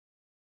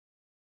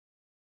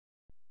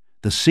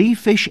The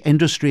Seafish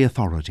Industry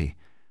Authority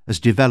has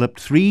developed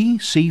 3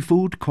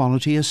 seafood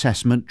quality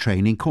assessment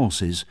training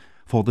courses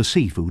for the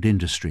seafood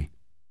industry.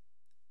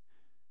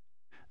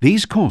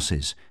 These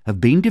courses have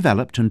been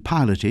developed and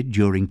piloted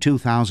during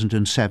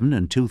 2007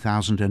 and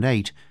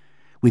 2008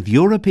 with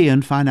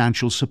European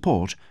financial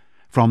support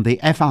from the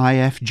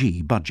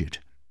FIFG budget.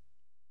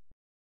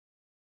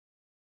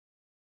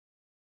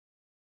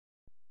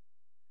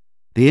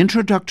 The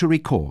introductory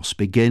course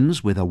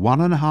begins with a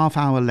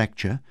 1.5-hour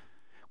lecture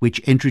which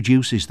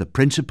introduces the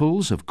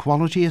principles of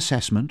quality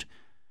assessment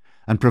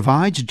and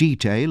provides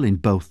detail in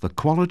both the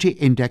quality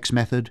index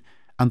method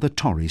and the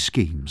TORI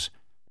schemes.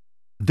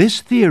 This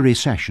theory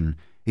session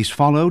is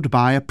followed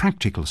by a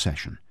practical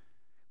session,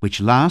 which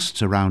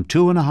lasts around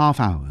 2.5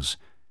 hours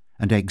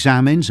and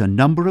examines a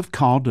number of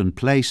cod and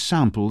plaice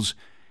samples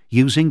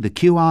using the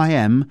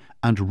QIM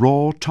and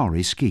raw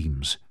TORI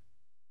schemes.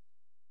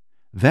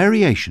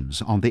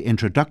 Variations on the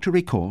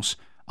introductory course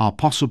are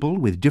possible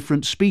with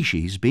different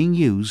species being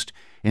used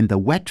in the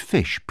wet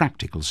fish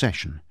practical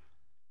session.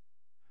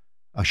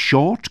 A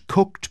short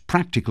cooked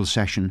practical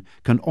session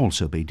can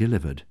also be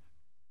delivered.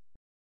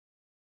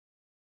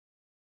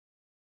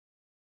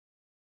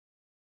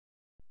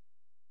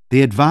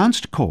 The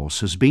advanced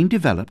course has been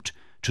developed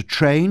to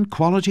train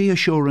quality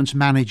assurance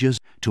managers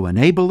to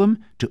enable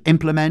them to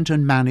implement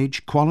and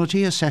manage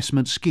quality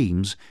assessment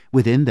schemes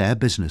within their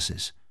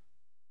businesses.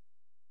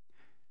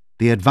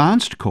 The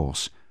advanced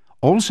course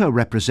also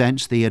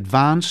represents the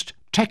advanced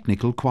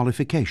technical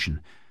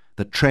qualification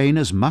that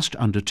trainers must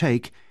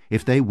undertake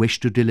if they wish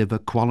to deliver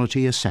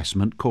quality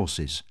assessment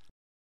courses.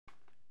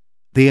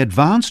 The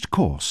advanced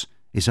course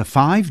is a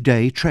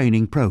 5-day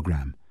training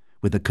program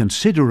with a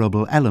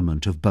considerable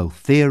element of both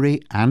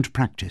theory and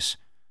practice.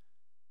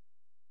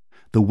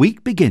 The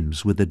week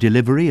begins with the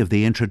delivery of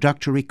the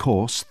introductory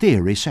course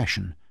theory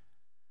session,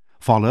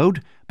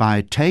 followed by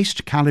a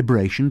taste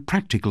calibration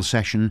practical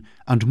session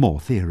and more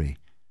theory.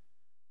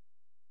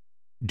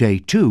 Day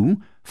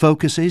 2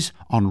 focuses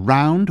on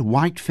round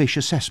whitefish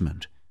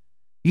assessment,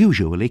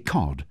 usually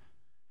cod,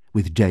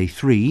 with Day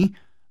 3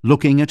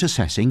 looking at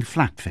assessing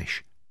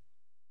flatfish.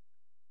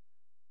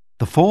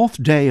 The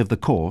 4th day of the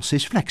course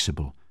is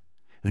flexible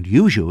and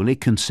usually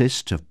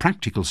consists of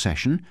practical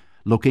session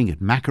looking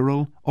at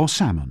mackerel or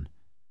salmon,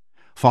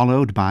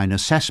 followed by an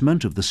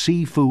assessment of the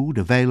seafood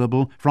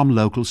available from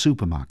local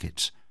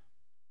supermarkets.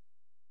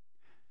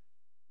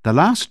 The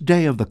last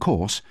day of the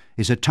course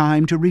is a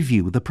time to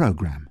review the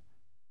programme,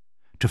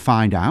 to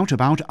find out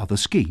about other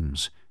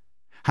schemes,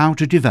 how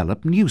to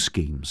develop new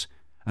schemes,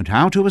 and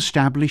how to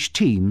establish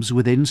teams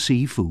within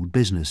seafood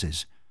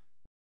businesses.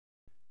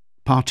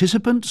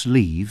 Participants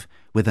leave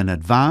with an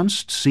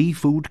Advanced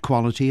Seafood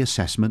Quality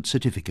Assessment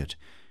Certificate,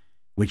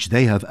 which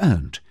they have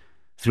earned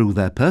through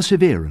their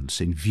perseverance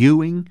in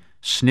viewing,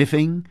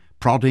 sniffing,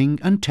 prodding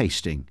and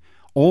tasting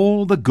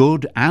all the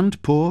good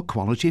and poor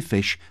quality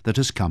fish that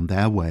has come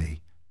their way.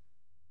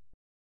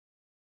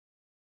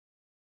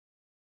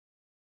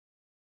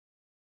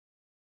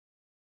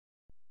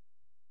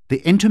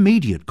 The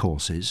intermediate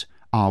courses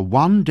are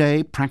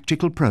 1-day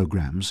practical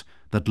programs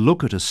that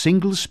look at a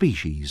single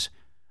species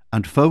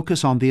and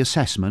focus on the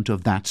assessment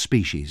of that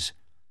species.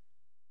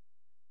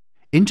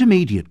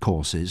 Intermediate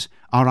courses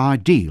are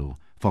ideal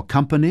for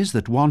companies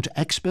that want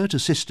expert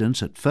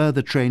assistance at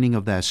further training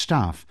of their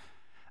staff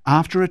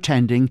after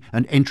attending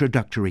an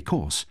introductory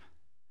course,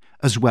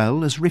 as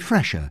well as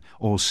refresher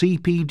or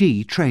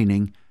CPD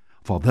training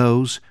for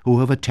those who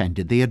have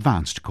attended the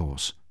advanced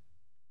course.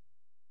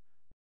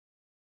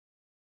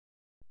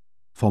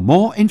 For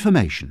more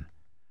information,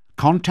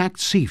 contact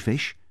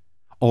Seafish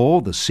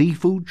or the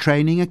Seafood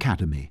Training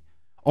Academy,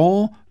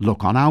 or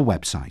look on our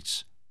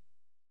websites.